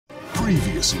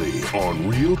Previously on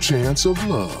Real Chance of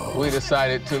Love. We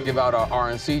decided to give out our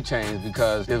RNC chains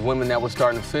because there's women that were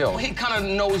starting to feel. He kind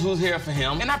of knows who's here for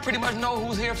him, and I pretty much know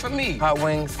who's here for me. Hot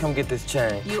Wings, come get this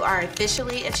chain. You are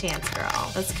officially a chance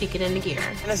girl. Let's kick it into gear.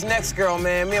 And this next girl,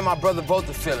 man, me and my brother both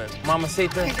are feeling.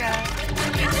 Mamacita.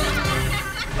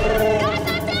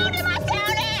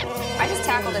 I just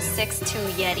tackled a 6'2"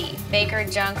 Yeti. Baker,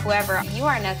 Junk, whoever, you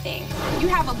are nothing. You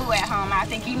have a boo at home. I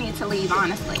think you need to leave,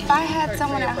 honestly. If I had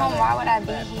someone at home, why would I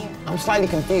be here? I'm slightly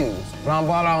confused. Blonde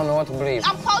ball, I don't know what to believe.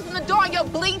 I'm closing the door on your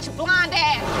bleach blonde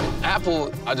ass.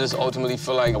 Apple, I just ultimately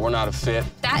feel like we're not a fit.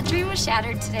 That dream was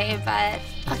shattered today, but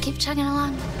I'll keep chugging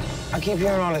along. I keep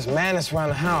hearing all this madness around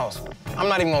the house. I'm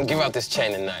not even gonna give out this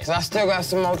chain tonight, because I still got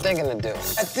some more thinking to do.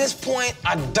 At this point,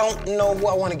 I don't know who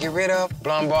I want to get rid of.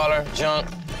 Blonde baller, Junk,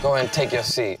 go ahead and take your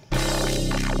seat.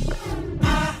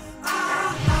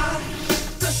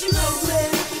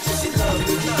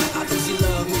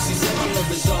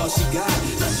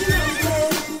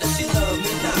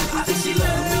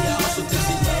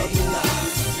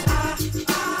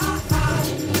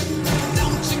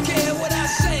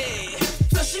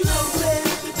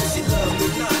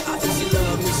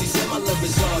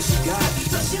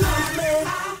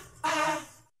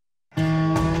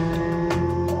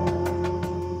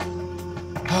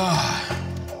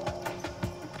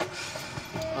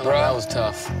 Bro, that was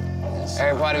tough.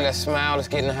 Everybody, let's smile. Let's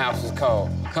get in the house. It's cold.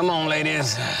 Come on,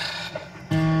 ladies.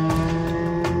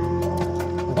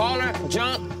 Baller,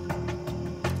 Junk.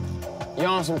 You're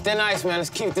on some thin ice, man. Let's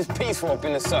keep this peaceful up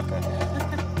in the sucker.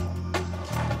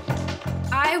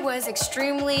 I was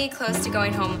extremely close to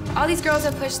going home. All these girls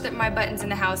have pushed my buttons in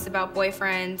the house about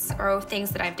boyfriends or things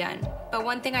that I've done. But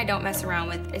one thing I don't mess around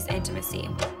with is intimacy.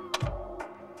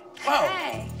 Oh,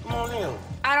 Hey. come on in.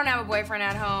 I don't have a boyfriend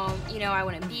at home. You know, I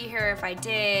wouldn't be here if I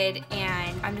did,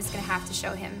 and I'm just gonna have to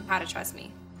show him how to trust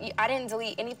me. I didn't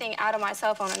delete anything out of my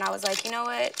cell phone, and I was like, you know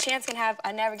what? Chance can have,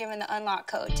 I never given the unlock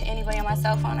code to anybody on my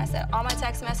cell phone. I said, all my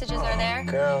text messages are there.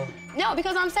 Girl. No,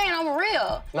 because I'm saying I'm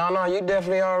real. No, you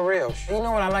definitely are real. You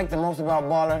know what I like the most about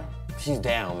Baller? She's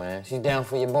down, man. She's down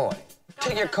for your boy.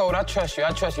 Take your code. I trust you.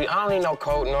 I trust you. I don't need no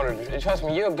code in order to... Trust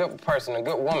me, you're a good person, a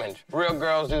good woman. Real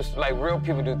girls do, like, real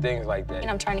people do things like that.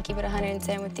 And I'm trying to keep it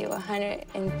 110 with you,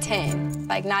 110.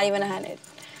 Like, not even 100.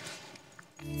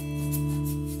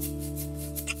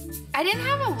 I didn't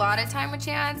have a lot of time with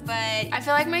Chance, but I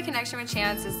feel like my connection with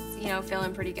Chance is, you know,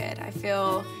 feeling pretty good. I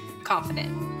feel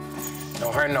confident.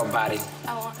 Don't hurt nobody.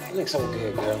 I won't hurt. You look so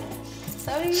good, girl.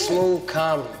 So do you. Smooth,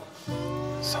 calm,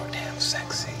 so damn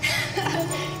sexy.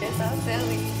 You're so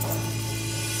silly.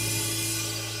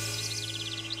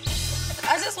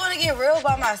 I just want to get real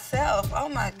by myself. Oh,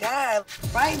 my God.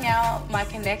 Right now, my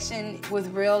connection with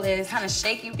Real is kind of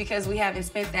shaky because we haven't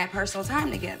spent that personal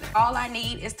time together. All I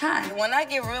need is time. When I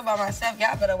get real by myself,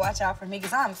 y'all better watch out for me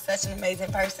because I'm such an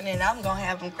amazing person, and I'm going to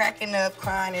have them cracking up,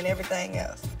 crying, and everything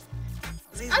else.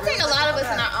 I think a lot of us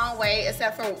in our own way,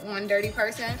 except for one dirty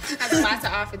person, have a lot to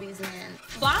offer these men.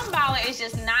 Blonde Baller is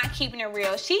just not keeping it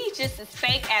real. She's just as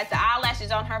fake as the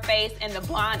eyelashes on her face and the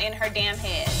blonde in her damn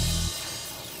head.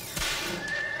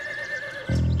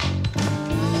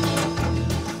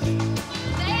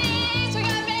 Ladies, we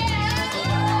got men!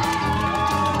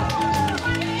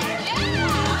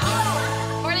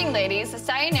 Morning, ladies. The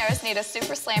Stallioneros need a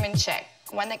super slamming chick,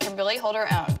 one that can really hold her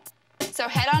own. So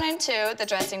head on into the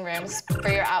dressing rooms for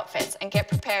your outfits and get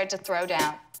prepared to throw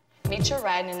down. Meet your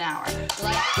ride in an hour.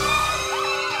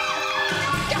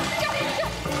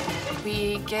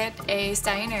 We get a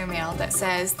Stallionaire mail that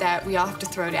says that we all have to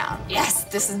throw down. Yes,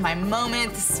 this is my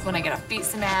moment. This is when I get to beat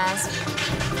some ass.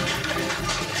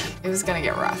 It was gonna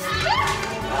get rough.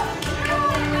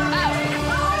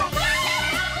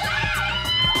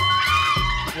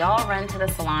 We all run to the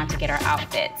salon to get our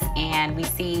outfits, and we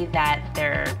see that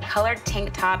they're colored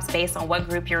tank tops based on what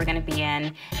group you're gonna be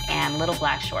in, and little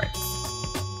black shorts.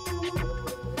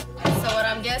 So what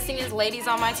I'm guessing is ladies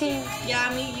on my team.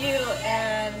 Yeah, me, you,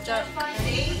 and Junk.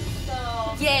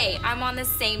 Yay, I'm on the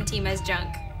same team as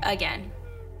Junk again.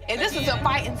 If this is a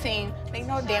fighting team, they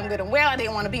know damn good and well I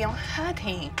didn't want to be on her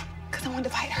team. Because I wanted to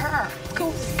fight her.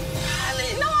 Cool.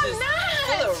 No, I'm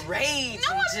not. Full of rage.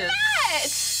 No, I'm not.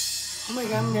 Oh my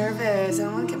God, I'm nervous. I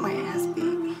don't want to get my ass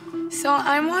beat. So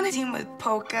I'm on a team with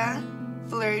Polka,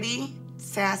 Flirty,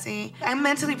 Sassy. I'm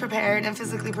mentally prepared and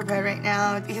physically prepared right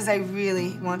now because I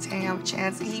really want to hang out with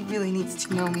Chance. He really needs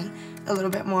to know me a little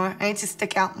bit more. I need to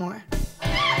stick out more.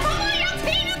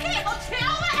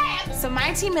 So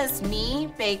my team is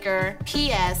me, Baker,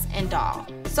 PS, and Doll.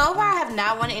 So far, I have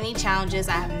not won any challenges.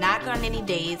 I have not gone on any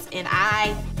dates, and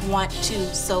I want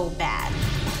to so bad.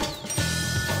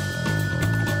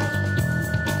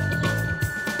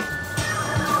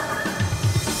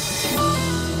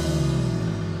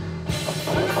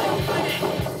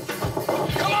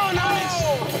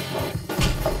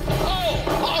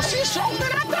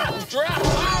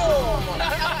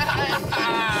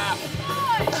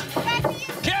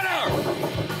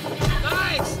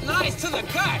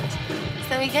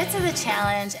 we get to the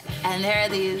challenge, and there are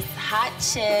these hot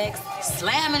chicks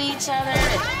slamming each other.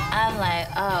 I'm like,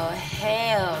 oh,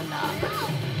 hell no.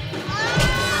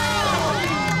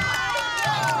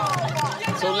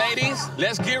 So ladies,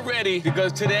 let's get ready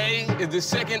because today is the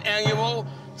second annual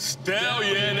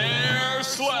Stallionaire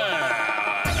Slam.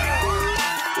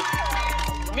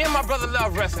 Me and my brother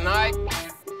love wrestling, all right?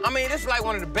 I mean, this is like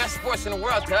one of the best sports in the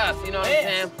world to us, you know what I'm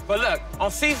saying? But look, on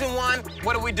season 1,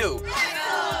 what do?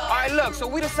 All right, look, so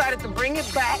we decided to bring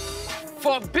it back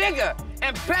for a bigger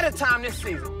and better time this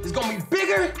season. It's gonna be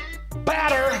bigger,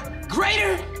 badder,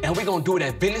 greater, and we're gonna do it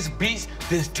at Venice Beach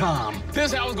this time.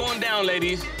 This is how it's going down,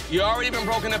 ladies. You already been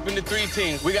broken up into 3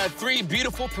 teams. We got 3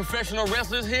 beautiful professional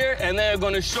wrestlers here, and they're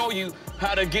gonna show you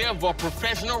how to give a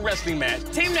professional wrestling match.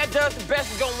 Team that does the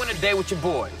best is gonna win a day with your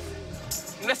boys.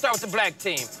 Let's start with the black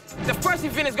team. The first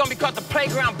event is gonna be called the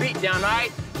Playground Beatdown, all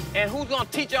right? And who's gonna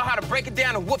teach y'all how to break it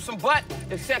down and whoop some butt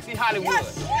is Sexy Hollywood.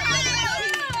 Yes.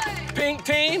 Pink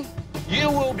team, you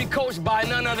will be coached by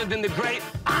none other than the great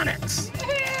Onyx.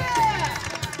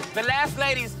 The last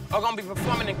ladies are gonna be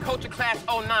performing in Culture Class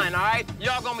 09, all right?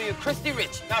 Y'all gonna be with Christy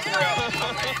Rich. Not for real.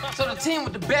 So the team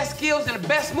with the best skills and the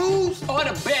best moves or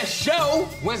the best show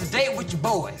wins a date with your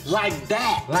boys. Like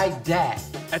that. Like that.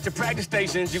 At your practice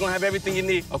stations, you're gonna have everything you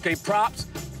need. Okay, props,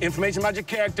 information about your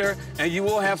character, and you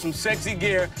will have some sexy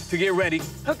gear to get ready.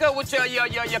 Hook up with your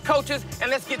coaches,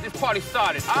 and let's get this party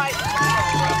started, all right?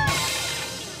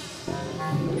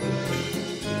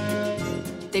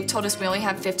 They've told us we only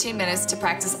have 15 minutes to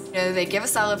practice. You know, they give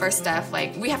us all of our stuff.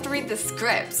 Like, we have to read the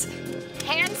scripts.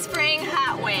 Handspring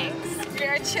hot wings.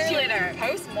 You're a cheerleader.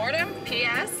 Post-mortem,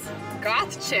 P.S.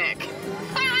 Goth chick.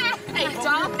 A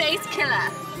doll-faced killer.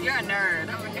 You're a nerd.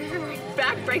 I'm a nerd.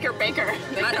 Backbreaker baker.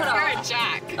 You're a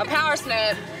jack. A power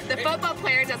snap. The football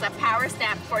player does a power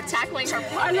snap before tackling her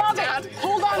opponent. I love it.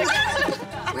 Hold on again.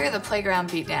 We're the Playground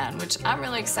Beatdown, which I'm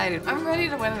really excited. I'm ready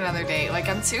to win another date. Like,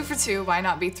 I'm 2 for 2. Why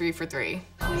not be 3 for 3?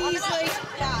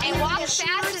 And walk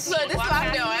fast as look, this is what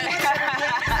I'm doing.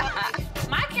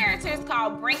 My character is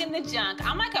called Bringing the Junk.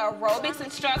 I'm like an aerobics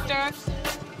instructor.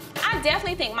 I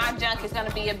definitely think my junk is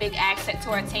gonna be a big asset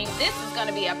to our team. This is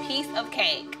gonna be a piece of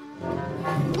cake.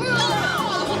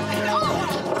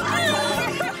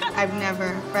 I've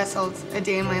never wrestled a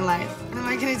day in my life. What am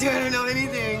I gonna do? I don't know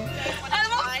anything.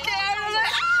 I'm all scared. I'm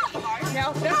like, ah!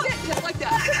 Now, that's it, just like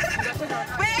that.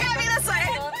 Wait, I gotta be this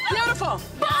way. Beautiful.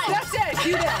 That's it,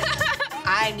 do that.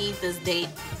 I need this date.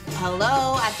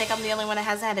 Hello? I think I'm the only one that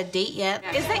hasn't had a date yet.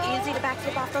 Is it easy to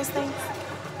backflip off those things?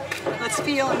 Let's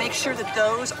feel and make sure that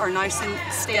those are nice and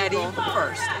steady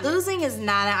first. Losing is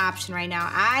not an option right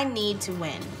now. I need to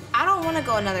win. I don't want to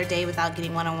go another day without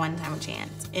getting one-on-one time of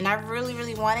chance. And I really,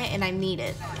 really want it, and I need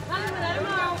it. Then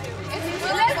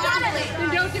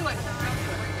don't do it.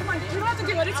 Come on, you don't have to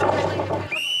do it. It's okay.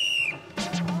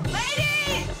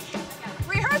 Ladies,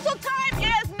 rehearsal time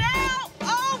is now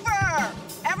over.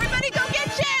 Everybody go get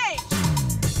changed.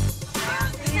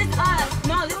 This is us.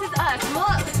 No, this is us.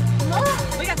 Look.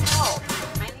 We got to go.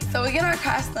 So we get our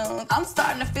costumes. I'm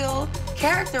starting to feel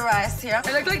characterized here.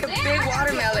 I look like a big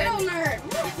watermelon.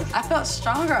 I felt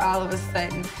stronger all of a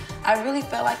sudden. I really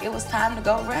felt like it was time to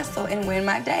go wrestle and win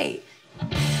my date.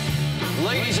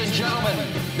 Ladies and gentlemen,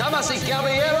 damas y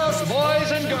caballeros,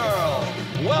 boys and girls,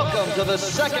 welcome to the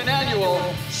second annual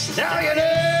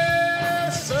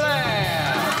Stallionaire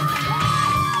Slam.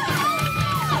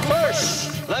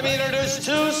 First, let me introduce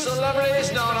 2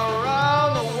 celebrities known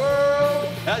around the world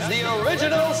as the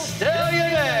original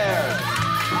Stallionaires.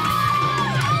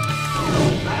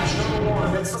 Match number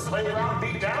 1, it's the Playground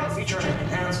Beatdown featuring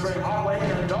Handspring Hallway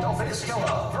and Doll-Face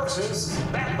Killer versus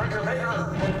Backbreaker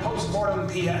Baker and Postmortem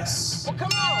PS. Well,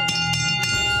 come on!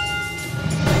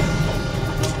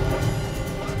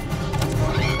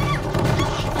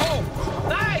 Oh,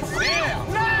 nice! Yeah!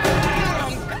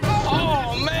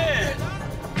 Oh, man!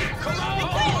 Come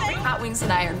on! Hot Wings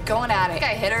and I are going at it.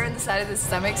 I hit her in the side of the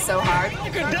stomach so hard.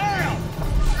 Knock her down!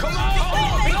 Come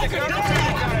on! Knock her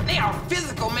down! They are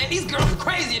physical, man. These girls are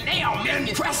crazy and they are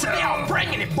impressive. They are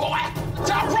bringing it, boy.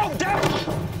 Top rope down.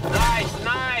 Nice,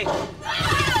 nice.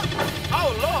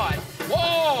 Oh, Lord.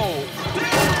 Whoa!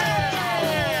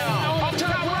 Damn! Up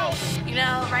top rope! You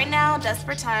know, right now,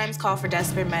 desperate times call for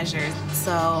desperate measures.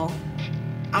 So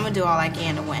I'm gonna do all I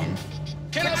can to win.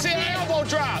 Can I see an elbow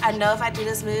drop? I know if I do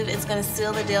this move, it's gonna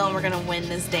seal the deal and we're gonna win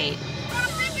this date.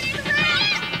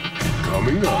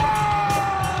 Coming up.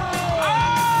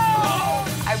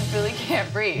 I really can't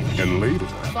breathe. And later.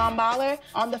 Blonde baller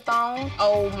on the phone.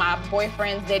 Oh, my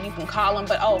boyfriend's dead. You can call him,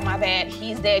 but oh, my bad.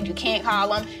 He's dead. You can't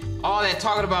call him. All that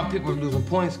talking about people losing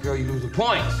points, girl, you losing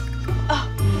points.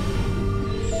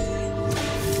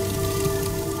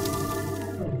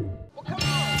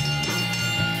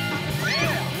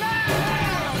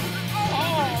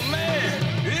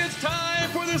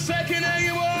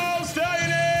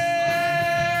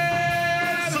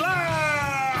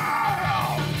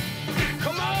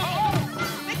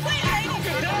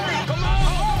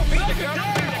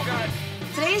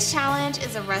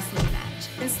 is a wrestling match.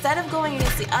 Instead of going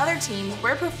against the other teams,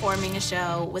 we're performing a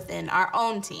show within our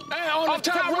own team. Hey, on the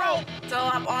top rope! So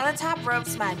I'm on the top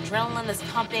ropes, my adrenaline is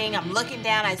pumping, I'm looking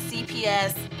down, I see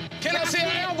PS. Can I see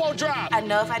an elbow drop? I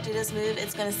know if I do this move,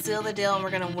 it's gonna seal the deal and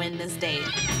we're gonna win this date.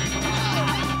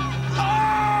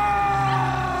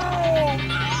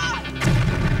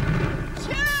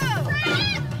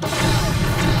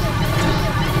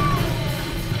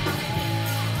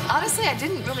 Honestly, I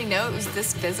didn't really know it was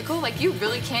this physical. Like, you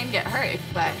really can get hurt,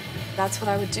 but that's what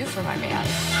I would do for my man.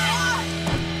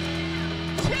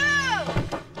 2,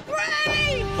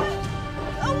 3,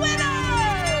 a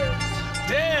winner!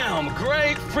 Damn,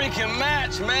 great freaking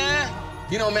match, man.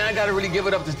 You know, man, I gotta really give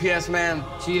it up to PS, man.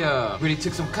 She really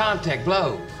took some contact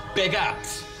blows. Big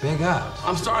ups. Big ups.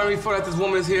 I'm starting to feel that this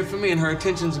woman is here for me and her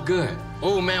intentions are good.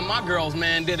 Oh, man, my girls,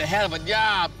 man, did a hell of a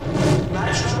job.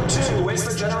 Match number 2 is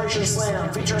the Generation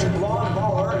Slam featuring Blonde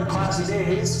Baller and Classy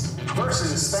Days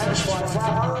versus Spanish Fly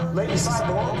Flower, Lady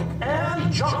Cyborg,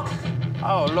 and Junk.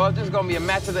 Oh, Lord, this is gonna be a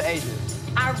match of the ages.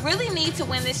 I really need to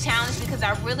win this challenge because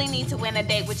I really need to win a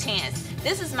date with Chance.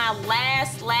 This is my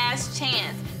last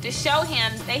chance to show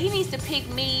him that he needs to pick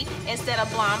me instead of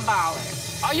Blonde Baller.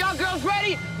 Are y'all girls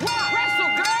ready? Wrestle,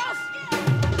 girls!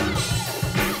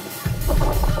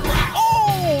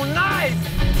 Oh, nice!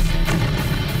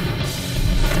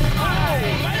 Oh,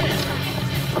 man!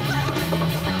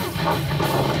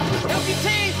 Help your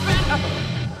team,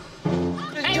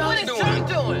 man! Hey, what is Junk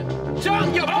doing?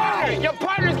 Junk, your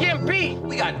partner's getting beat.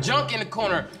 We got Junk in the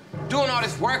corner doing all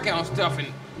this workout stuff, and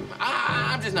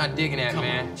I'm just not digging that,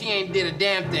 man. She ain't did a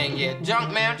damn thing yet.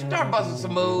 Junk, man, start busting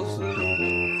some moves.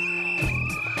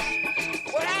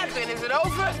 What happened? Is it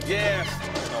over? Yeah.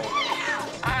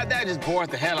 That just bored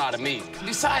the hell out of me.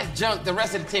 Besides Junk, the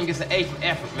rest of the team gets an A for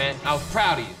effort, man. I was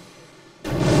proud of you.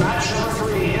 Match number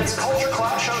 3, it's Culture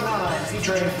Clash 09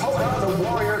 featuring Polka the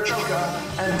Warrior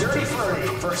Choka and Dirty Flirty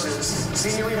versus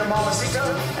Senorita Mamacita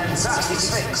and Sassy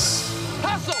Sphinx.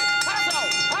 Hustle!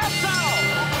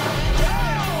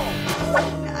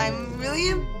 I'm really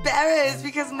embarrassed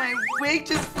because my wig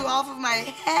just flew off of my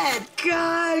head.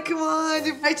 God, come on.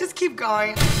 If I just keep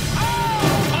going.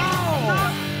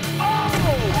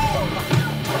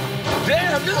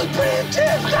 Damn, this is pretty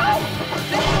intense, though!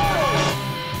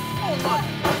 Oh, my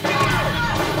God!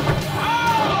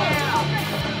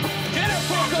 Get it,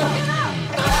 Booker!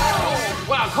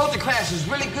 Wow, Culture Clash is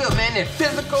really good, man. They're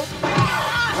physical.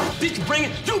 Did you bring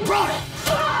it? You brought it!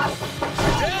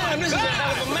 Damn, this is a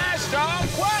hell of a match, dog.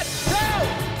 1,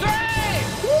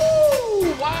 2, 3!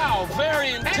 Woo! Wow,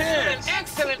 very intense.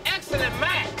 Excellent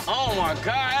match. Oh, my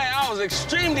God. I was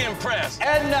extremely impressed.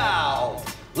 And now,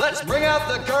 let's bring out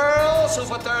the girls who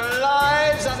put their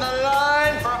lives on the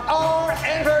line for our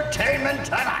entertainment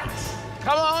tonight.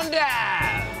 Come on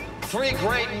down. 3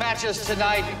 great matches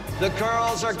tonight. The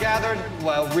girls are gathered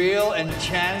while Real and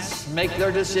Chance make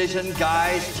their decision.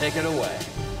 Guys, take it away.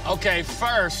 Okay,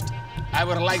 first, I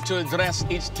would like to address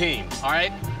each team, all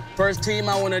right? First team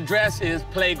I want to address is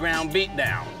Playground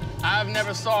Beatdown. I've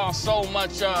never saw so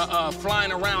much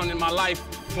flying around in my life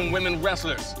from women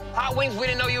wrestlers. Hot Wings, we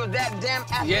didn't know you were that damn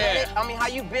athletic. Yeah. I mean, how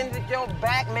you bended your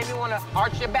back made me want to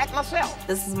arch your back myself.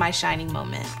 This is my shining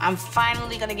moment. I'm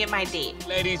finally gonna get my date.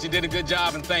 Ladies, you did a good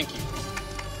job, and thank you.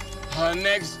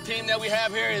 Next team that we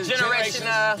have here is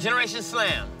Generation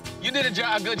Slam. You did a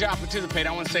good job participating,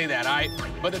 I want to say that, all right?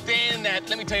 But the thing that,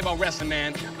 let me tell you about wrestling,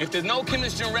 man. If there's no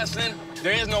chemistry in wrestling,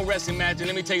 there is no wrestling match, and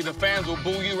let me tell you, the fans will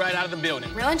boo you right out of the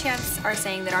building. Real and Chance are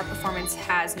saying that our performance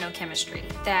has no chemistry,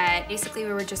 that basically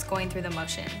we were just going through the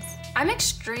motions. I'm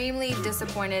extremely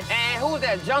disappointed. And who was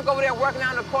that Junk over there working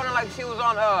out in the corner like she was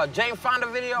on Jane Fonda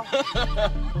video?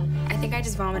 I think I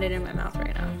just vomited in my mouth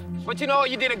right now. But you know what?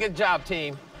 You did a good job,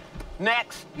 team.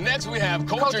 Next we have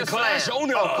Culture Clash. Oh,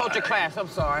 no. Oh, Culture Clash, I'm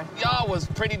sorry. Y'all was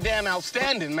pretty damn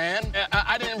outstanding, man.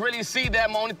 I didn't really see that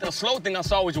moment. The slow thing I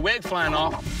saw was your wig flying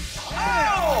off.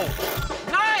 Oh!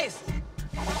 Nice!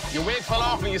 Your wig fell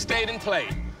off and you stayed in play.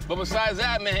 But besides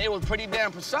that, man, it was pretty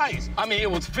damn precise. I mean, it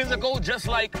was physical, just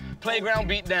like Playground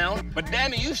Beatdown. But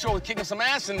damn it, you sure was kicking some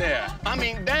ass in there. I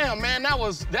mean, damn, man, that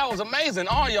was amazing.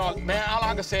 All y'all, man, all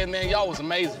I can say is, man, y'all was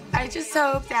amazing. I just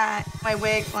hope that my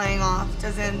wig flying off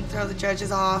doesn't throw the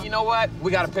judges off. You know what?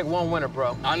 We gotta pick one winner,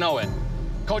 bro. I know it.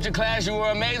 Culture Clash, you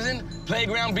were amazing.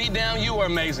 Playground Beatdown, you were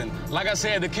amazing. Like I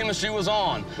said, the chemistry was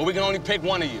on, but we can only pick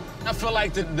one of you. I feel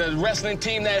like the wrestling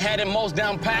team that had it most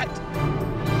down packed.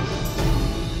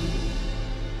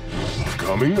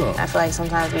 Coming up. I feel like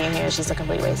sometimes being here is just a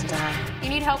complete waste of time. You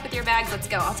need help with your bags? Let's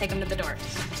go. I'll take them to the door.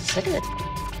 Look at it.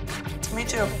 It's Me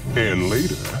too. And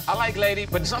later. I like Lady,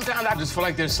 but sometimes I just feel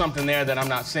like there's something there that I'm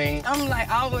not seeing. I'm like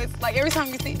always, like every time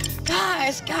you see,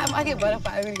 gosh, God, I get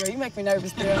butterflies in here. You make me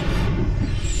nervous still.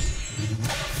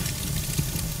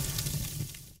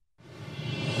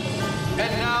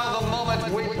 And now the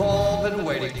moment we've all been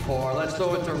waiting for. Let's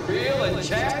go into Real and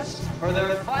Chance for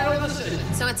their final decision.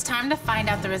 So it's time to find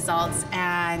out the results,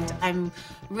 and I'm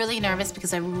really nervous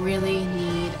because I really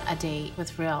need a date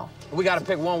with Real. We gotta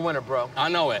pick one winner, bro. I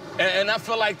know it. And I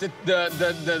feel like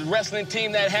the wrestling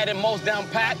team that had it most down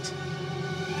packed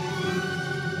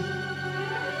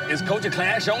is Culture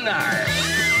Clash 09.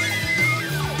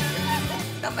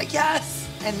 I'm like, yes.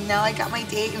 And now I got my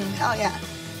date, and hell yeah.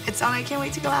 It's on. I can't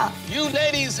wait to go out. You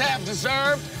ladies have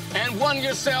deserved and won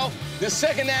yourself the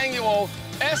 2nd annual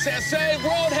SSA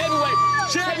World Heavyweight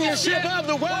Championship of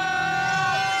the World!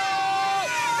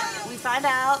 We find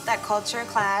out that Culture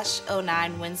Clash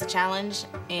 09 wins the challenge,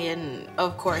 and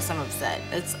of course I'm upset.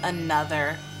 It's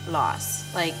another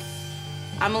loss. Like,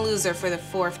 I'm a loser for the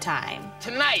 4th time.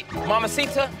 Tonight,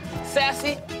 Mamacita,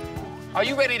 Sassy, are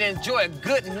you ready to enjoy a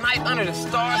good night under the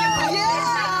stars?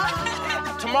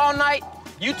 Yeah! Tomorrow night,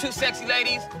 you two sexy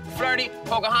ladies, Flirty,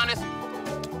 Pocahontas,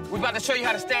 we're about to show you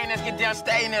how to stay in this, get down,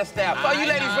 stay in this style. Are you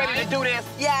ladies ready to do this?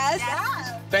 Yes.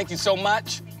 Yeah. Thank you so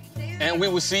much, and we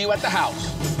will see you at the house.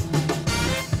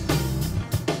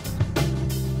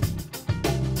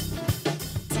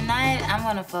 Tonight, I'm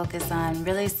gonna focus on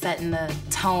really setting the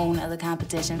tone of the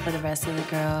competition for the rest of the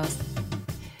girls.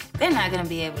 They're not gonna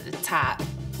be able to top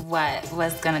what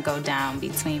was gonna go down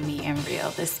between me and Real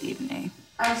this evening.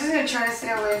 I'm just gonna try to stay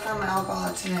away from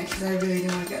alcohol tonight because I really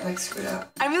don't want to get like screwed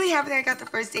up. I'm really happy that I got the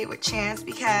first date with Chance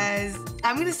because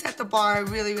I'm gonna set the bar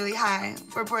really, really high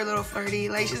for poor little Flirty.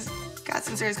 Like, she's got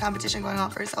some serious competition going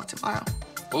on for herself tomorrow.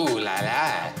 Ooh la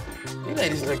la. You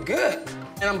ladies look good.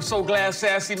 And I'm so glad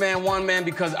Sassy Man won, man,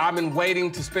 because I've been waiting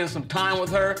to spend some time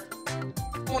with her.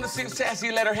 I want to see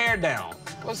Sassy let her hair down.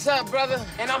 What's up, brother?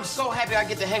 And I'm so happy I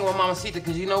get to hang with Mamacita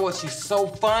because you know what? She's so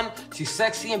fun, she's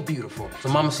sexy and beautiful. So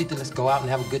Mamacita, let's go out and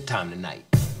have a good time tonight.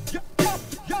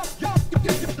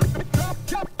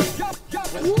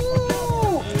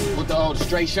 Woo! With the old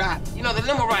straight shot. You know, the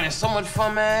limo ride is so much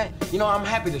fun, man. You know, I'm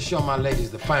happy to show my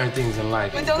ladies the finer things in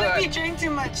life. But don't let me drink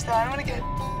too much, though. I don't want to get...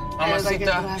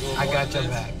 Mamacita, I got your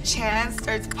back. Chance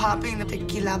starts popping the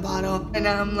tequila bottle, and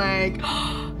I'm like,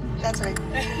 oh, that's right.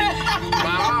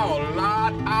 Oh,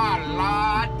 Lord, oh,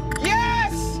 Lord.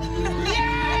 Yes!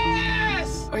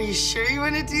 Yes! Are you sure you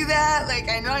want to do that? Like,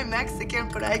 I know I'm Mexican,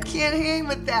 but I can't hang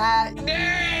with that.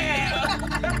 Yeah!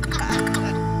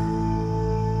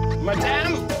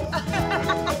 Madame?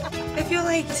 I feel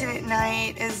like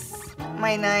tonight is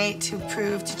my night to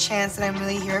prove to Chance that I'm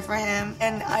really here for him,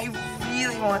 and I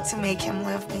really want to make him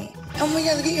love me. Oh my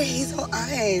God, look at your hazel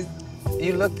eyes.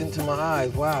 You looked into my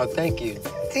eyes. Wow, thank you.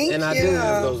 Thank you. And I do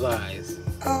have those eyes.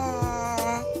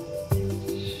 Aww.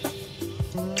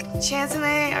 Chance and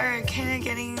I are kind of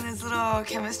getting this little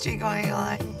chemistry going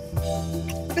on.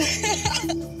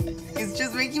 It's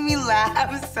just making me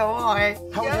laugh so hard.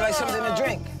 How would you like something to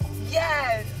drink?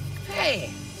 Yes.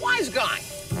 Hey, wise guy.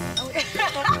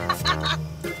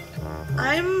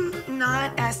 I'm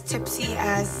not as tipsy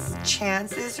as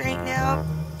Chance is right now.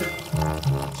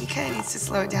 He kind of needs to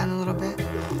slow it down a little bit.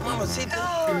 Mamacita,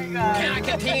 oh my God. Can I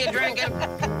continue drinking?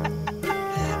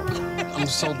 I'm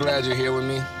so glad you're here with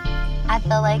me. I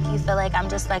feel like you feel like I'm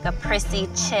just like a prissy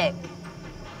chick,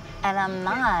 and I'm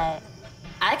not.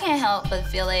 I can't help but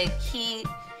feel like he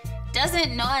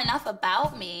doesn't know enough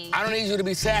about me. I don't need you to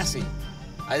be sassy.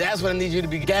 That's what I need you to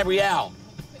be, Gabrielle.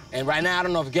 And right now, I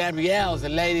don't know if Gabrielle is the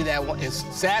lady that is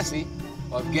sassy,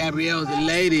 or if Gabrielle is the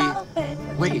lady.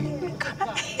 Wait.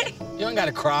 You don't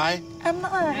gotta cry. I'm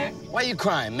not. Why are you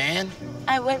crying, man?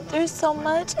 I went through so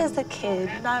much as a kid,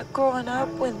 not growing up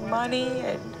with money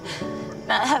and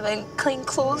not having clean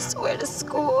clothes to wear to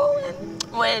school.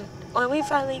 And when we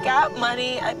finally got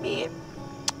money, I mean,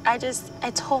 I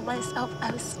told myself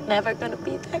I was never gonna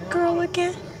be that girl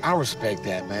again. I respect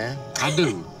that, man. I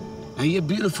do. And you're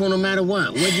beautiful no matter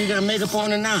what, whether you got makeup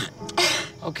on or not.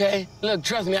 Okay? Look,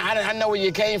 trust me, I know where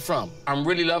you came from. I'm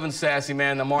really loving Sassy,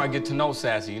 man, the more I get to know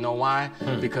Sassy. You know why?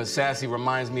 Because Sassy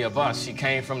reminds me of us. She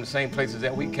came from the same places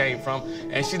that we came from,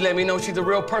 and she let me know she's a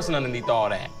real person underneath all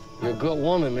that. You're a good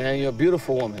woman, man. You're a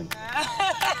beautiful woman.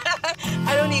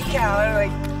 I don't eat cow. I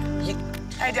don't.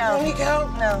 You don't eat cow?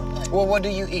 No. Well, what do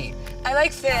you eat? I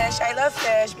like fish. I love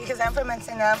fish because I'm from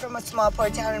Ensenada. I'm from a small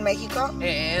port town in Mexico.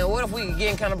 And what if we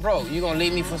getting kind of broke? You gonna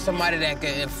leave me for somebody that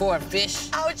can afford fish?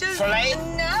 I'll just fillet?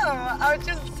 No, I'll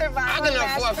just survive. I can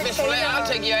afford fish fillet. I'll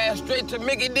take your ass straight to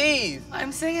Mickey D's.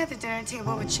 I'm sitting at the dinner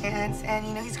table with Chance, and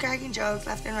you know he's cracking jokes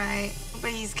left and right,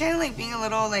 but he's kind of like being a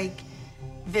little like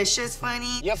vicious,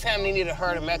 funny. Your family need a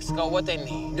herd in Mexico. What they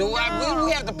need? We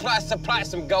have to supply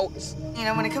some goats. You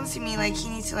know, when it comes to me, like, he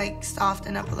needs to, like,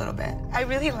 soften up a little bit. I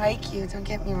really like you, don't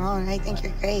get me wrong. I think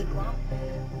you're great.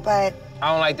 But...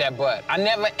 I don't like that butt. I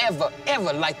never, ever,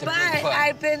 ever liked the big butt.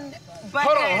 I've been...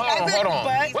 Hold on.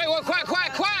 Wait,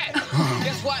 quiet.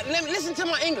 Guess what? Listen to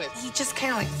my English. He just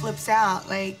kind of, like, flips out.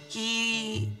 Like,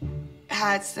 he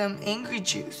had some angry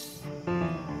juice.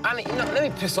 Let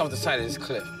me piss off the side of this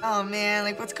cliff. Oh, man,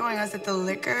 like, what's going on? Is it the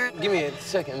liquor? Give me a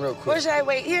second real quick. Or should I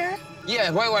wait here?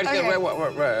 Yeah, wait.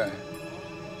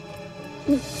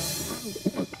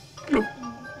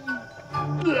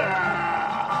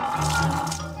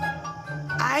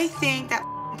 I think that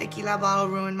tequila bottle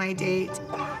ruined my date.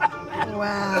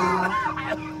 Wow.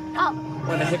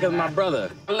 Where the heck is my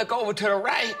brother? I look over to the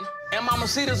right, and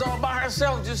Mamacita's all by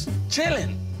herself, just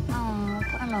chilling. Oh,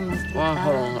 poor Mamacita. Well,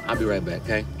 hold on. I'll be right back,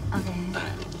 okay? Okay. All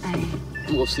right.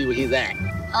 I'm gonna see where he's at.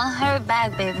 I'll hurry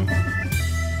back, baby.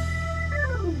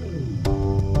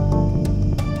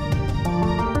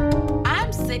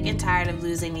 I'm sick and tired of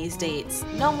losing these dates.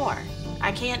 No more.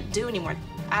 I can't do anymore.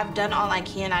 I've done all I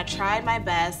can. I tried my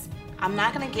best. I'm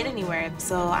not gonna get anywhere,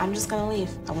 so I'm just gonna leave.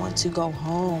 I want to go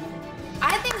home.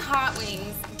 I think Hot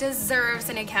Wings deserves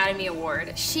an Academy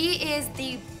Award. She is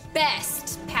the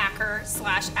best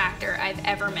packer/actor I've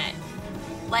ever met.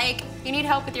 Like, you need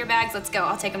help with your bags, let's go.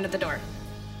 I'll take them to the door.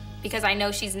 Because I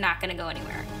know she's not gonna go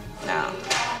anywhere. No.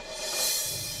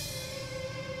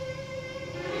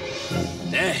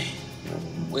 Dang.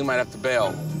 We might have to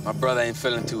bail. My brother ain't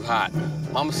feeling too hot.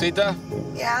 Mamacita?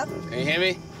 Yeah? Can you hear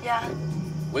me? Yeah.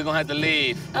 We're gonna have to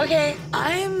leave. Okay,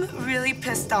 I'm really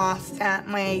pissed off that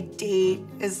my date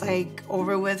is, like,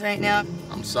 over with right now.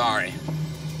 I'm sorry.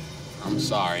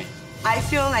 I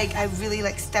feel like I really,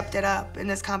 like, stepped it up in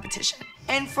this competition.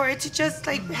 And for it to just,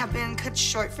 like, have been cut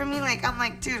short for me, like, I'm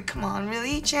like, dude, come on,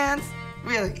 really, Chance?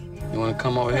 Really? You wanna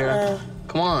come over here?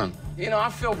 Come on. You know, I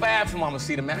feel bad for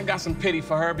Mamacita, man. I got some pity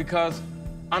for her because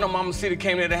I know Mamacita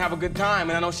came there to have a good time,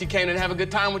 and I know she came there to have a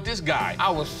good time with this guy. I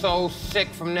was so sick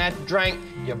from that drink,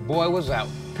 your boy was out.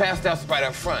 Passed out right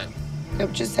up front.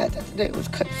 I'm just sad that the date was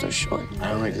cut so short. I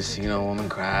don't like to see no woman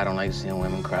cry. I don't like seeing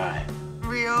women cry.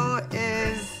 Real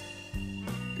is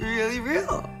really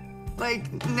real. Like,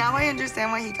 now I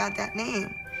understand why he got that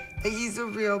name. Like, he's a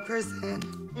real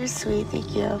person. You're sweet,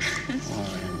 thank you.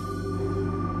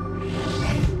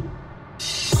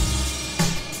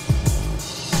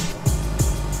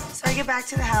 So I get back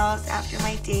to the house after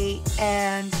my date,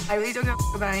 and I really don't give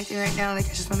a about anything right now. Like, I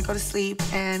just want to go to sleep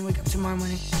and wake up tomorrow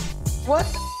morning. What?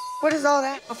 What is all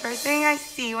that? The first thing I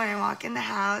see when I walk in the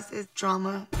house is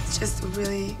drama. It's just a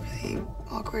really, really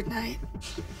awkward night.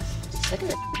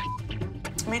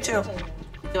 Me too.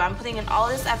 I'm putting in all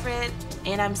this effort,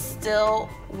 and I'm still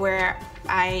where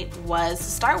I was to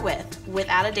start with,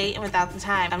 without a date and without the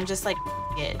time. I'm just like,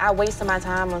 it. I wasted my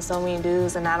time on so many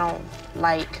dudes, and I don't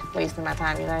like wasting my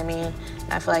time, you know what I mean?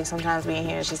 And I feel like sometimes being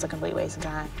here is just a complete waste of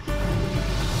time.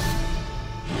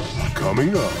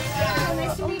 Coming up.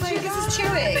 Oh my God. This is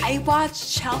Chewy. I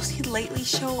watch Chelsea Lately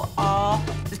show all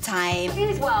the time.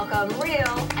 Please welcome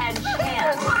Real and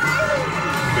Chance.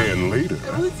 And later.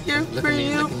 I was here for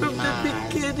you from the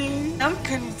beginning. I'm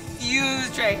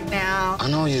confused right now. I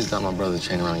know you just got my brother's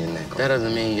chain around your neck. That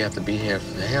doesn't mean you have to be here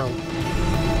for him.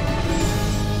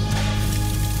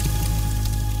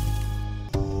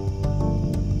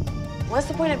 What's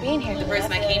the point of being here? The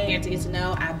person I came here to get to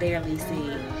know, I barely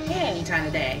see any time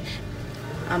of day.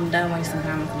 I'm done wasting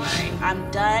time with somebody.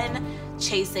 I'm done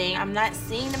chasing. I'm not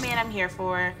seeing the man I'm here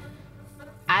for.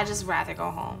 I just rather go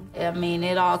home. I mean,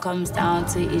 it all comes down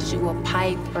to, is you a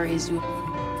pipe or is you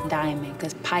a diamond?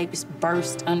 Because pipes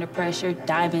burst under pressure,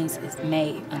 diamonds is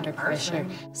made under pressure.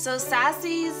 So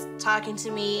Sassy's talking to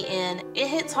me, and it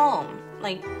hits home.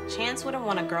 Like, Chance wouldn't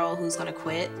want a girl who's gonna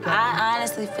quit. I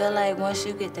honestly feel like once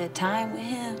you get that time with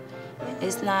him,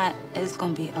 it's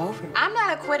gonna be over. I'm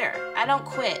not a quitter. I don't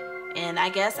quit. And I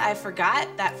guess I forgot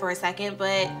that for a second,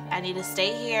 but I need to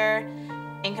stay here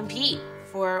and compete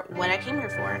for what I came here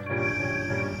for.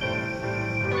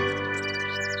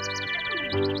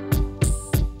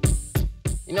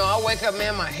 You know, I wake up,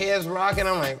 man, my head's rocking.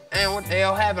 I'm like, man, what the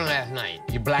hell happened last night?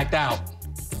 You blacked out.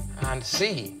 I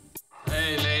see.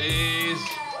 Hey, ladies.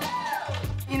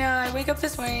 You know, I wake up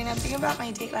this morning and I'm thinking about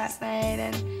my date last night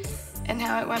and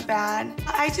how it went bad.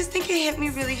 I just think it hit me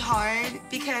really hard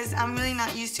because I'm really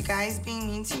not used to guys being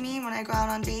mean to me when I go out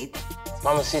on dates.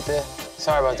 Mamacita,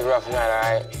 sorry about the rough night, all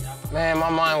right? Man, my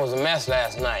mind was a mess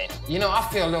last night. You know, I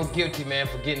feel a little guilty, man,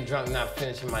 for getting drunk and not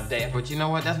finishing my day. But you know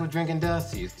what? That's what drinking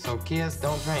does to you. So kids,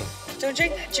 don't drink. Don't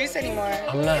drink that juice anymore.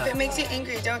 I'm not. If it makes you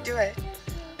angry, don't do it.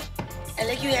 I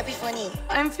like you happy funny.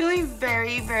 I'm feeling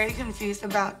very, very confused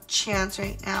about Chance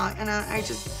right now. And I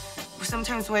just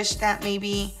sometimes wish that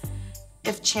maybe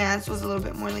if Chance was a little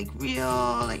bit more like real,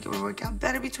 like it would work out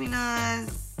better between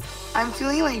us. I'm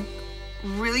feeling like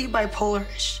really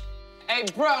bipolar-ish. Hey,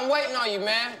 bro, I'm waiting on you,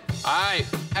 man. All right,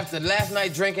 after last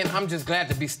night drinking, I'm just glad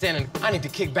to be standing. I need to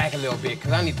kick back a little bit,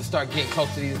 because I need to start getting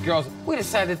close to these girls. We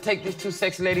decided to take these two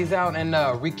sexy ladies out and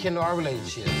rekindle our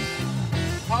relationship.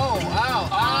 Oh, wow.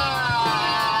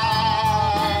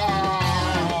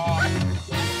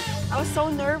 I was so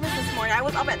nervous this morning. I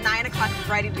was up at 9 o'clock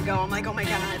ready to go. I'm like, oh my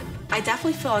God. I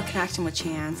definitely feel a connection with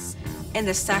Chance. And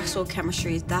the sexual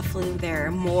chemistry is definitely there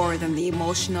more than the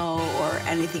emotional or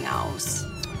anything else.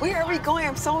 Where are we going?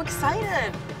 I'm so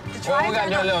excited. Well, we got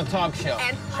your little talk show.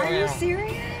 And are you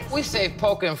serious? We saved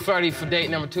Poker and Flirty for date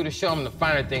number 2 to show them the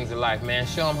finer things in life, man.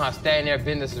 Show them how staying their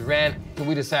business is ran. So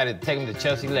we decided to take them to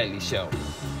Chelsea Lately show.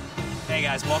 Hey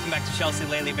guys, welcome back to Chelsea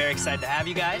Lately. Very excited to have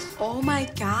you guys. Oh my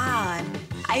God.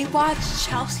 I watch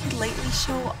Chelsea Lately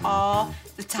show all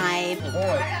the time.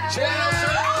 Boy.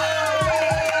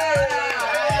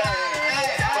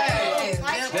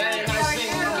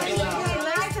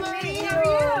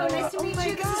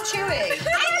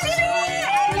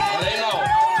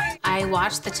 I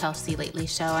watched the Chelsea Lately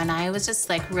show and I was just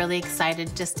like really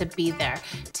excited just to be there,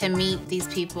 to meet these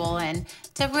people and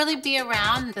to really be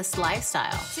around this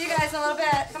lifestyle. See you guys in a little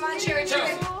bit. Come on, cheer.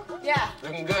 Yeah.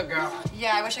 Looking good, girl.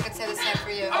 Yeah, I wish I could say the same for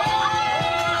you. And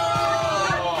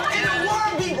I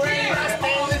want to be brave.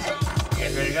 You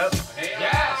guys ready to go?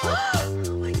 Yes.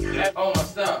 Oh my God. Oh, my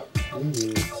stuff.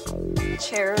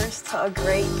 Cheers to a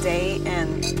great date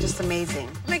and just amazing.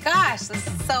 Oh my gosh, this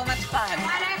is so much fun.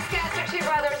 My next guests are two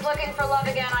brothers looking for love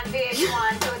again on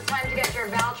VH1, so it's time to get your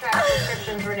Valtrax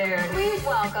subscriptions renewed. Please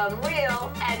welcome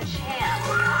Real and Chance.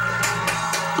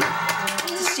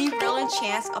 To see Real and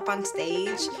Chance up on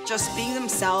stage, just being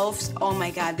themselves, oh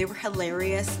my God, they were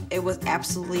hilarious. It was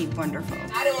absolutely wonderful.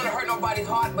 I didn't want to hurt nobody's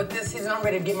heart, but this season I'm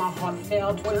ready to get my heart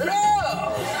filled with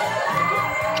love.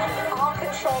 I'll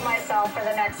control myself for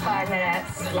the next 5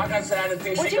 minutes. Like I said, I didn't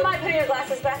think Would you mind putting your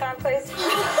glasses back on, please?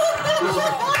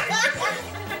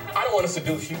 I don't want to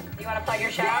seduce you. You want to plug your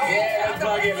show? Yeah, let's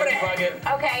plug it, let's plug it.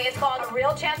 Okay, it's called A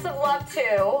Real Chance of Love 2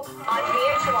 on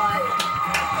VH1.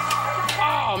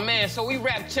 Oh, man, so we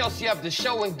wrapped Chelsea up the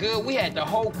show and good. We had the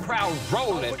whole crowd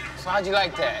rolling. So how'd you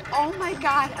like that? Oh my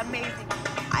God, amazing.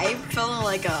 I'm feeling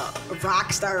like a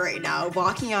rock star right now,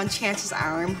 walking on Chance's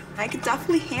arm. I could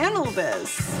definitely handle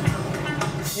this.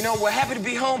 You know, we're happy to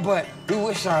be home, but we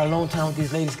wish our alone time with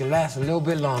these ladies could last a little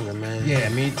bit longer, man. Yeah,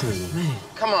 me too. Man,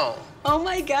 come on. Oh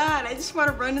my God, I just want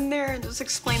to run in there and just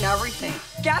explain everything.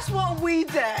 Guess what we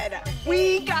did?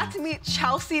 We got to meet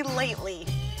Chelsea Lately.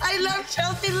 I love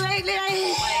Chelsea Lately.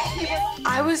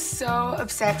 I was so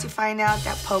upset to find out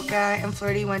that Polka and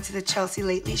Flirty went to the Chelsea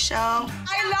Lately show.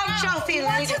 I love Chelsea Lately.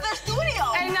 Went to the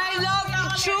studio. And I love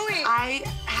Chewy. I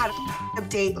had a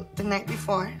date the night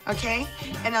before, okay?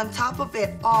 And on top of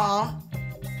it all,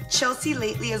 Chelsea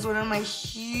Lately is one of my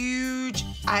huge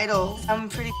idols. I'm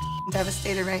pretty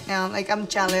devastated right now. Like, I'm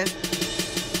jealous.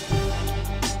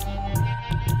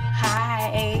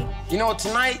 Hi. You know what,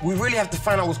 tonight, we really have to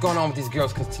find out what's going on with these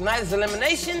girls, because tonight is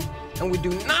elimination, and we do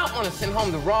not want to send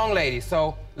home the wrong ladies.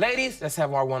 So, ladies, let's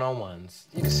have our one-on-ones.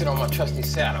 You can sit on my trusty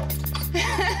saddle.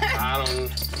 I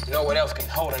don't know what else can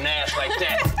hold an ass like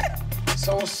that.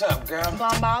 So what's up, girl?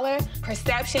 Blonde Baller,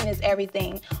 perception is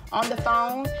everything. On the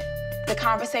phone, the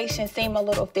conversation seemed a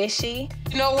little fishy.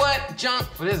 You know what, Junk?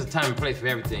 Well, there's a time and place for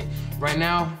everything. Right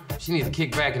now, she needs to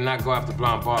kick back and not go after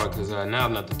Blonde Baller, because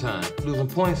now's not the time. Losing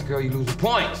points, girl, you losing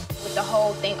points. With the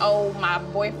whole thing, oh, my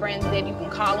boyfriend's dead, you can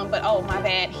call him, but oh, my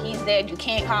bad, he's dead, you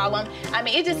can't call him. I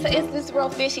mean, it's just real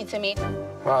fishy to me.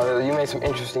 Wow, you made some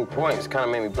interesting points. Kind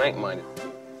of made me blank-minded.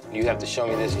 You have to show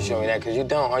me this and show me that, because you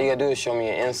don't. All you gotta do is show me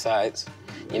your insides.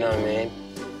 You know what I mean?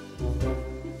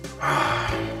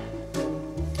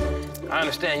 I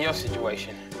understand your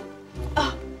situation.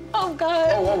 Oh,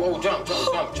 God. Whoa, whoa, whoa,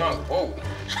 jump, whoa.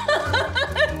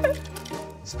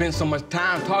 Spend so much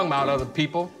time talking about other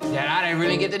people that I didn't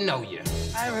really get to know you.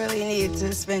 I really need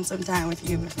to spend some time with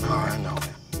you before. I know.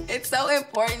 It's so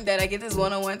important that I get this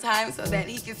one-on-one time so that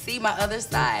he can see my other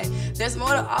side. There's more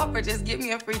to offer, just give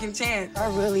me a freaking chance. I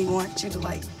really want you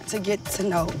to get to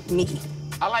know me.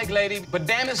 I like Lady, but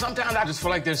damn it, sometimes I just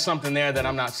feel like there's something there that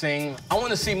I'm not seeing. I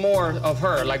want to see more of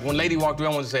her. Like when Lady walked through,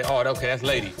 I want to say, oh, okay, that's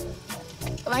Lady.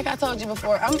 Like I told you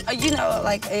before, you know,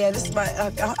 like, yeah, this is my,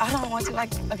 I don't want to,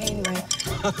 like, okay, anyway.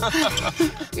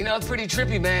 You know, it's pretty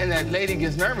trippy, man, that Lady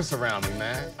gets nervous around me,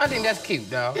 man. I think that's cute,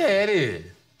 dog. Yeah, it is.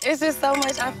 It's just so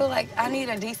much, I feel like I need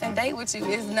a decent date with you.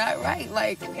 It's not right.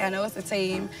 Like, I know it's a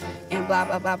team and blah,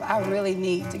 blah, blah, but I really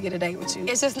need to get a date with you.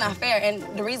 It's just not fair, and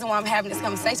the reason why I'm having this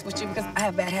conversation with you because I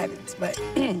have bad habits, but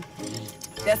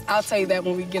I'll tell you that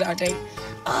when we get our date.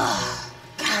 Oh,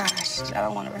 gosh, I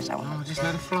don't want to rush. No, just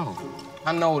let it flow.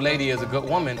 I know Lady is a good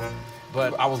woman,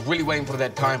 but I was really waiting for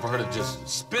that time for her to just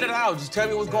spit it out. Just tell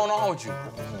me what's going on with you.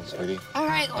 Sweetie. All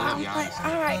right, well,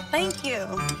 all right, thank you.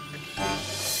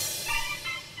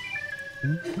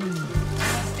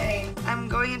 I'm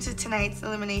going into tonight's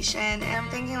elimination, and I'm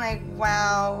thinking like,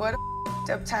 wow, what a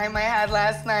up time I had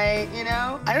last night, you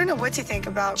know? I don't know what to think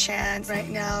about Chance right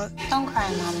now. Don't cry,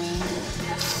 Mommy.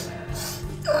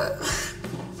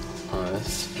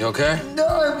 You okay? No,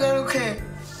 I'm not okay.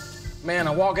 Man,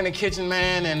 I walk in the kitchen,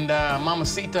 man, and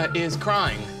Mamacita is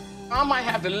crying. I might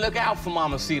have to look out for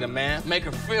Mamacita, man. Make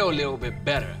her feel a little bit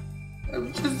better.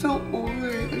 I'm just so bored.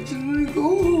 I just want to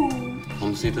go home.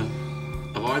 Mamacita,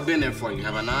 I've always been there for you,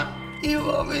 have I not? You've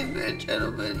always been a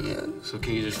gentleman, yeah. So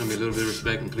can you just show me a little bit of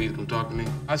respect and please come talk to me?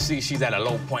 I see she's at a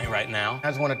low point right now. I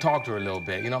just want to talk to her a little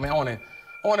bit. You know what I mean?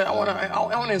 I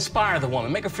want to inspire the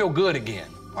woman, make her feel good again.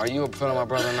 Are you feeling my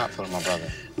brother or not feeling my brother?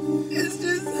 It's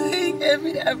just like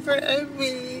every effort I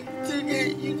made to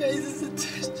get you guys'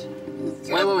 attention.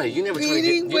 Wait. You never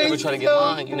try to get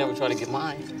mine. You never try to get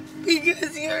mine.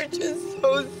 Because you're just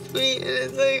so sweet, and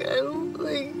it's like, I don't,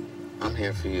 like... I'm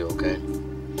here for you, okay?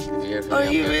 If you're here for me, Are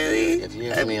you really? If you're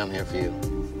here for me, I'm here for you.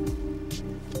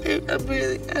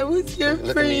 I was here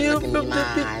for you from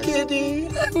the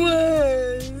beginning. I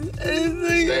was. And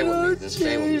it's like,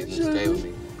 Stay with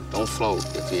me. Don't float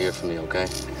if you're here for me, okay?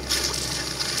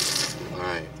 All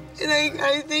right. Like,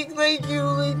 I think, like, you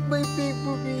like my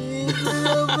people being, and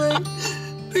I'm like,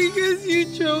 because you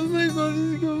chose, like, all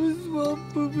these girls with small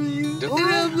boobies. And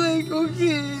I'm like,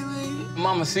 okay, like.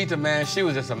 Mamacita, man, she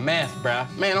was just a mess, bruh.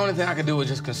 Man, the only thing I could do was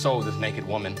just console this naked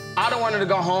woman. I don't want her to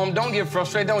go home. Don't get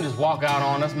frustrated. Don't just walk out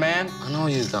on us, man. I know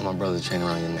you got my brother's chain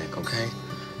around your neck, okay?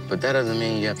 But that doesn't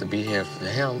mean you have to be here for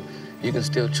him. You can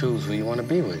still choose who you want to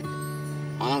be with.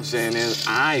 All I'm saying is,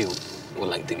 I would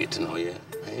like to get to know you.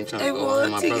 I ain't trying to go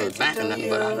on my brother's back or nothing,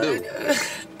 but I do.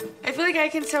 I feel like I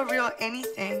can tell Real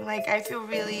anything. Like, I feel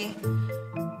really,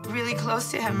 really close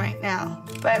to him right now.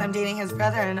 But I'm dating his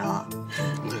brother and all.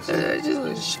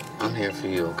 Listen, I'm here for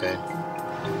you, okay?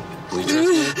 Will you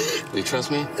trust me? Will you trust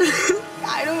me?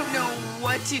 I don't know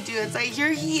what to do. It's like,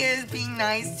 here he is being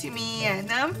nice to me,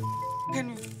 and I'm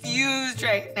confused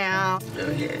right now.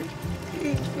 Okay.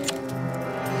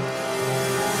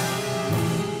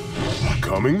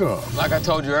 Coming up. Like I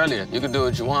told you earlier, you can do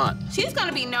what you want. She's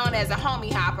gonna be known as a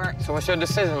homie hopper. So what's your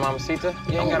decision, Mamacita?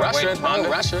 You ain't Don't gotta rush wait. her. Don't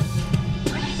rush her.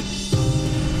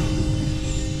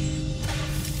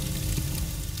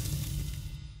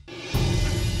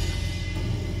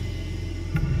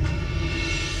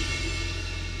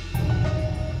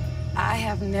 I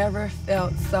have never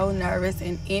felt so nervous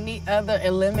in any other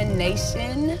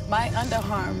elimination. My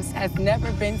underarms have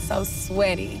never been so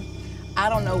sweaty. I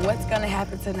don't know what's gonna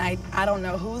happen tonight. I don't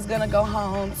know who's gonna go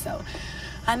home, so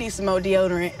I need some more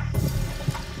deodorant.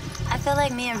 I feel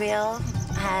like me and Real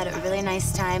had a really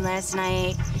nice time last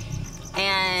night,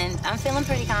 and I'm feeling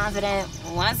pretty confident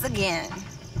once again.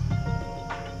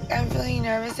 I'm feeling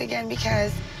nervous again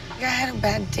because I had a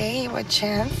bad day with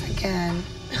Chance again.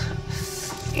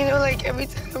 You know, like, every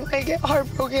time I get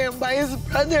heartbroken by his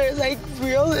brother, like,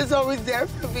 Real is always there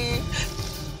for me.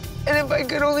 And if I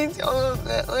could only tell him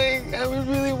that, like, I would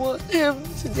really want him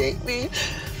to date me.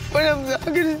 But I'm not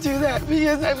gonna do that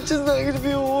because I'm just not gonna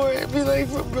be a war and be, like,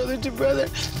 from brother to brother.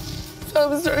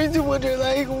 So I'm starting to wonder,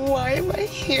 like, why am I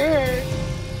here?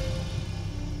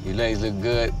 You ladies look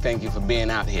good. Thank you for being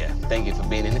out here. Thank you for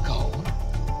being in the cold.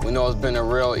 We know it's been a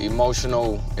real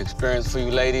emotional experience for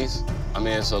you ladies. I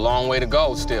mean, it's a long way to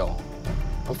go still.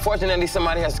 Unfortunately,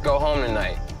 somebody has to go home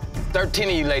tonight. 13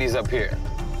 of you ladies up here.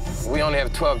 We only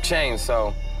have 12 chains,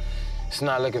 so it's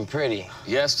not looking pretty.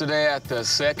 Yesterday at the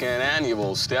second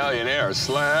annual Stallionaire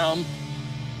Slam,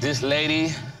 this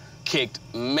lady kicked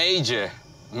major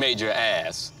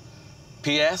ass.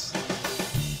 P.S.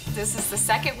 This is the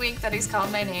second week that he's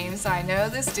called my name, so I know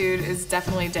this dude is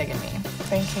definitely digging me.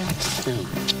 Thank you.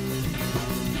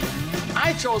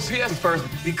 I chose P.S. first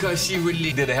because she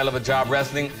really did a hell of a job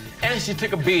wrestling, and she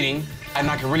took a beating, and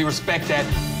I can really respect that.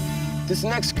 This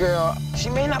next girl, she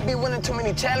may not be winning too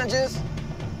many challenges,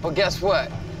 But guess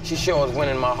what? She sure is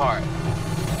winning my heart.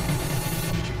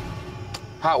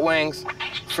 Hot wings,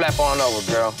 flap on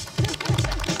over, girl.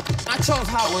 I chose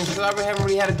hot wings because I haven't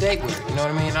really had a date with her, you know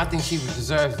what I mean? I think she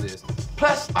deserves this.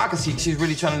 Plus, I can see she's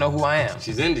really trying to know who I am.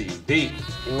 She's into you, deep.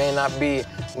 You may not be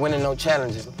winning no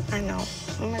challenges. I know.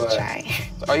 I'm gonna try.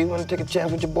 Are you gonna take a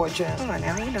chance with your boy, Chance? Come on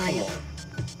now, you know I am.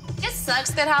 It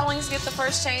sucks that Hot Wings get the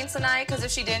first chain tonight, because if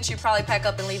she didn't, she'd probably pack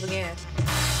up and leave again.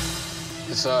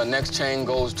 This next chain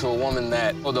goes to a woman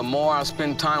that, well, the more I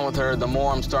spend time with her, the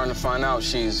more I'm starting to find out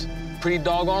she's pretty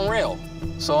doggone real.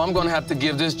 So I'm gonna have to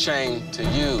give this chain to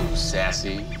you,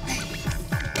 sassy.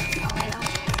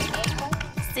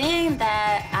 Seeing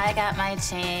that I got my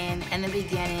chain in the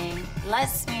beginning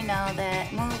lets me know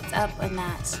that moved up a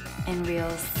notch in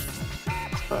Real's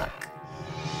book.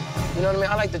 You know what I mean?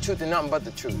 I like the truth and nothing but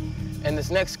the truth. And this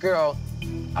next girl,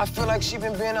 I feel like she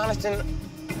been being honest and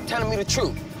telling me the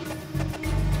truth.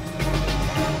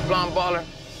 Blonde baller,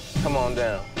 come on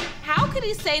down. How could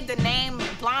he say the name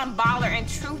blonde baller and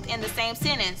truth in the same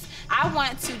sentence? I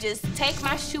want to just take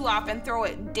my shoe off and throw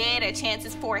it dead at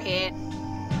Chance's forehead.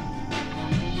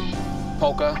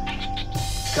 Polka,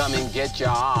 come and get your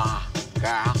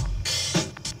girl.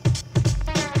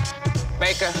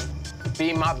 Baker,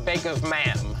 be my baker's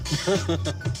ma'am.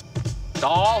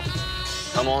 Doll,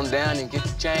 come on down and get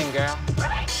the chain, girl.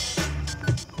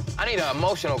 I need an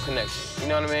emotional connection, you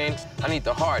know what I mean? I need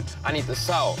the heart, I need the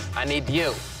soul, I need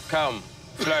you. Come,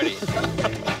 flirty.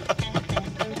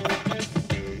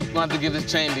 I'm gonna have to give this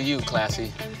chain to you,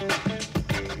 classy.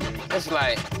 It's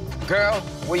like, girl,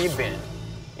 where you been?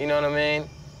 You know what I mean?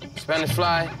 Spanish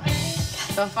fly.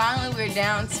 So finally, we're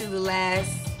down to the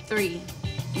last three.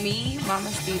 Me,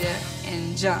 Mamacita,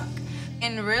 and Junk.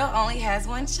 And Real only has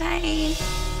one chain.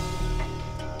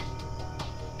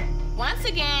 Once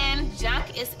again,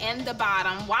 Junk is in the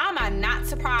bottom. Why am I not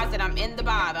surprised that I'm in the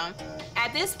bottom?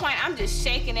 At this point, I'm just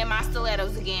shaking in my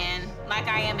stilettos again, like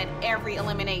I am at every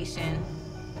elimination.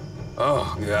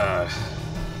 Oh, God.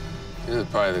 This is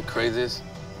probably the craziest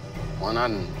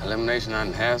elimination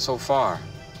I've had so far.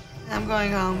 I'm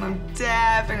going home. I'm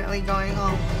definitely going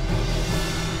home.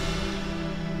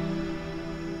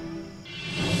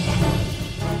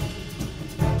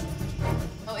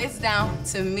 So it's down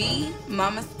to me,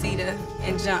 Mamacita,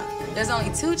 and Junk. There's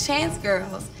only 2 chance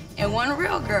girls and 1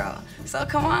 real girl. So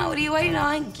come on, what are you waiting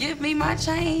on? Give me my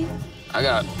chain. I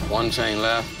got 1 chain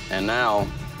left, and now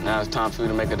it's time for you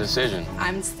to make a decision.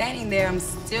 I'm standing there, I'm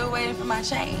still waiting for my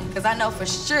chain. Because I know for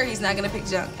sure he's not gonna pick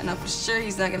Junk. I know for sure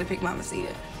he's not gonna pick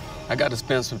Mamacita. I got to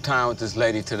spend some time with this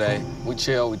lady today. We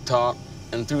chill, we talk,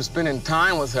 and through spending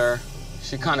time with her,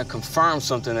 she kind of confirmed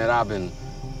something that I've been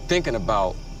thinking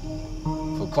about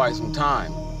for quite some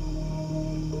time.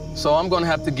 So I'm gonna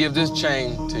have to give this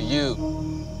chain to you,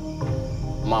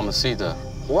 Mamacita.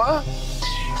 What?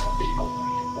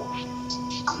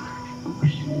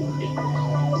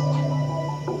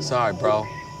 Sorry, bro.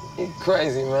 You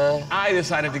crazy, man. I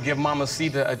decided to give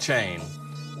Mamacita a chain.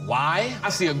 Why? I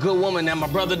see a good woman that my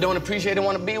brother don't appreciate and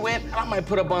want to be with. I might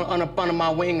put up under my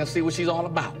wing and see what she's all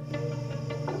about.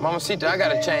 Mamacita, I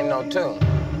got a chain though, too.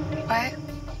 What?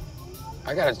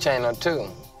 I got a chain though, too.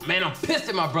 Man, I'm pissed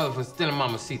at my brother for stealing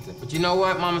Mamacita. But you know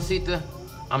what, Mamacita?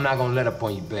 I'm not gonna let up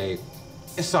on you, babe.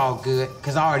 It's all good,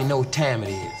 because I already know what time it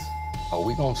is. Oh,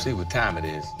 we gonna see what time it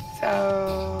is.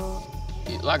 So...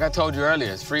 Like I told you earlier,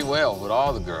 it's free will with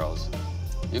all the girls.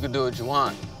 You can do what you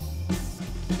want.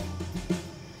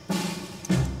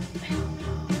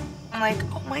 I'm like,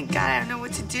 oh my God, I don't know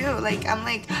what to do. Like, I'm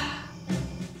like,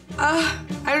 I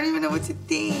don't even know what to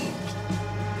think.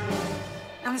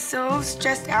 I'm so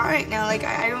stressed out right now. Like,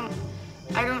 I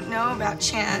don't know about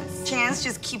Chance. Chance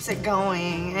just keeps it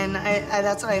going, and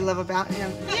that's what I love about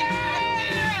him.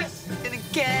 Yes! And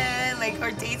again, like,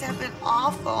 our dates have been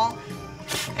awful.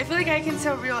 I feel like I can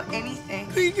tell Real anything.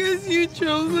 Because you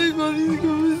chose my money to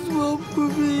go with small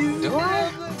boobies. Do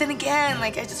I? Then again,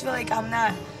 like, I just feel like I'm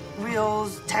not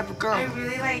Real's type of girl. I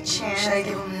really like Chance. Should I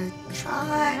give him a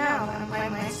try? I don't know. My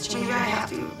mind's changing. I have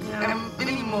to. I'm an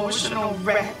emotional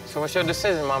wreck. So what's your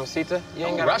decision, Mamacita? You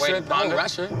ain't gotta rush wait. it, don't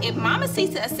rush her. If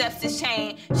Mamacita accepts this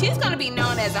chain, she's gonna be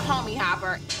known as a homie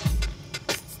hopper.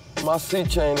 My C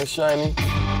chain is shiny.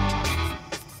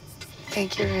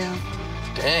 Thank you, Real.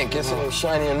 Dang, guess it ain't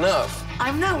shiny enough.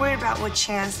 I'm not worried about what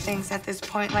Chance thinks at this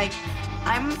point. Like,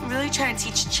 I'm really trying to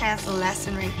teach Chance a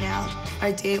lesson right now.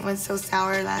 Our date went so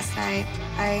sour last night.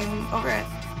 I'm over it.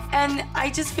 And I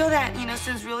just feel that, you know,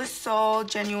 since Real is so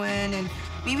genuine, and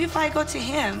maybe if I go to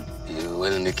him. You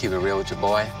willing to keep it real with your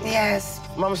boy? Yes.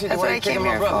 Mamacita, that's what I came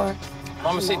here for.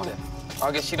 Mamacita,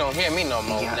 I guess she don't hear me no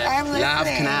more. I'm listening. Love,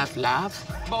 can I have love?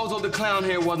 Bozo the clown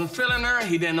here wasn't feeling her.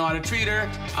 He didn't know how to treat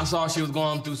her. I saw she was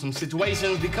going through some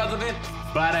situations because of it.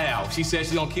 But she said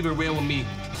she's gonna keep it real with me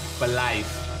for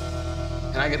life.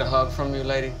 Can I get a hug from you,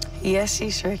 lady? Yes, she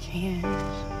sure can.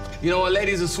 You know what,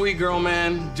 lady's a sweet girl,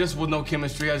 man. Just with no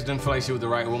chemistry, I just didn't feel like she was the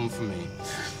right woman for me.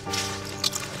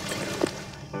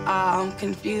 I'm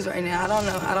confused right now. I don't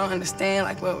know. I don't understand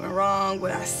like what went wrong,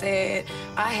 what I said.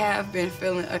 I have been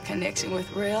feeling a connection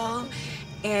with Real,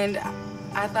 and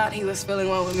I thought he was feeling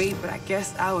one with me, but I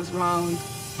guess I was wrong.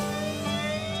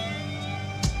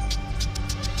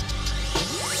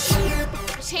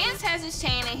 Chance has his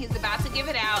chain and he's about to give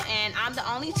it out, and I'm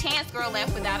the only Chance girl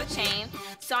left without a chain.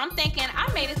 So I'm thinking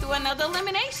I made it through another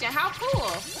elimination. How cool.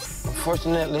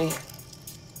 Unfortunately,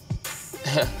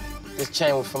 this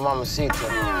chain was for Mamacita,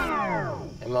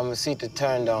 and Mamacita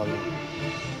turned on me.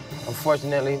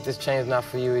 Unfortunately, this chain's not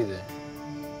for you either.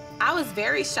 I was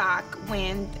very shocked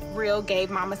when Real gave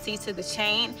Mamacita the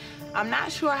chain. I'm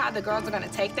not sure how the girls are gonna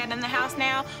take that in the house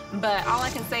now, but all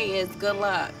I can say is good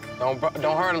luck. Don't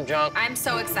hurt him, Junk. I'm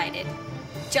so excited.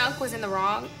 Junk was in the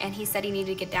wrong, and he said he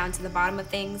needed to get down to the bottom of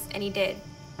things, and he did.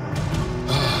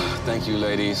 Thank you,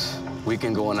 ladies. We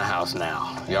can go in the house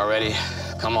now. Y'all ready?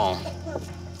 Come on.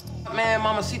 Man,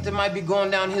 Mamacita might be going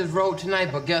down his road tonight,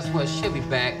 but guess what? She'll be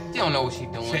back. She don't know what she's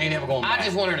doing. She ain't never going back. I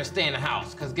just want her to stay in the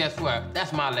house, because guess what?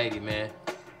 That's my lady, man.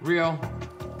 Real,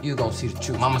 you gonna see the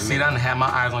truth. Mamacita, I done had my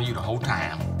eyes on you the whole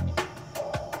time.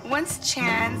 Once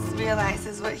Chance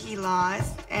realizes what he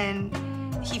lost and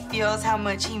he feels how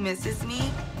much he misses me,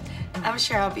 I'm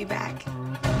sure I'll be back.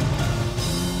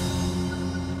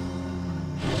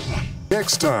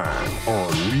 Next time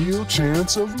on Real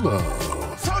Chance of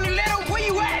Love. Tony Little, where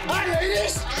you at?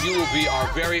 You will be our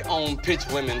very own pitch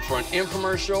women for an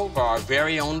infomercial for our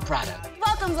very own product.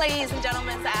 Welcome, ladies and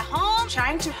gentlemen, at home.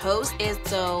 Trying to host is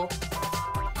so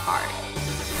hard.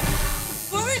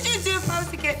 What would you do if I was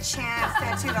to get Chance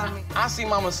tattooed on me? I see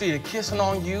Mamacita kissing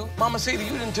on you. Mamacita,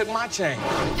 you done took my chain.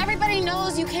 Everybody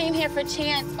knows you came here for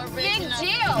Chance original. Big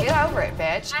deal. Get over it,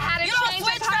 bitch. I had You to don't change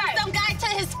switch from her. some guy to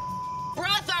his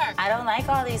brother. I don't like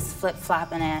all these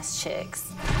flip-flopping ass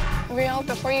chicks. Real,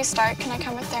 before you start, can I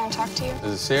come up there and talk to you?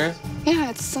 Is it serious? Yeah,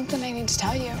 it's something I need to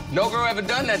tell you. No girl ever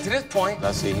done that to this point.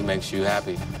 I see he makes you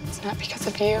happy. It's not because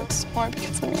of you, it's more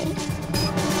because of me.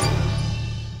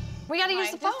 We gotta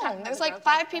use the phone. There's like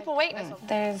 5 people waiting.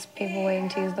 There's people waiting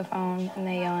to use the phone, and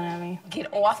they yelling at me.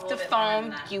 Get off the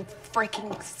phone, you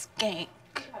freaking skank.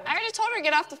 I already told her to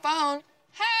get off the phone.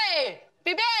 Hey,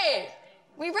 BB,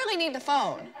 we really need the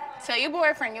phone. Tell your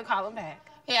boyfriend you'll call him back.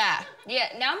 Yeah. Yeah,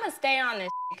 now I'm gonna stay on this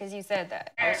because you said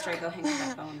that. Go straight, go hang up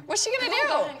that phone. What's she gonna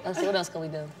do? Let's see, what else can we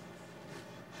do?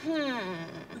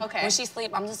 Okay. When she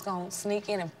sleep, I'm just gonna sneak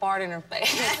in and fart in her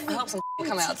face. I hope some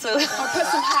come out too. Or put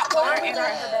some hot water in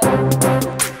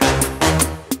her.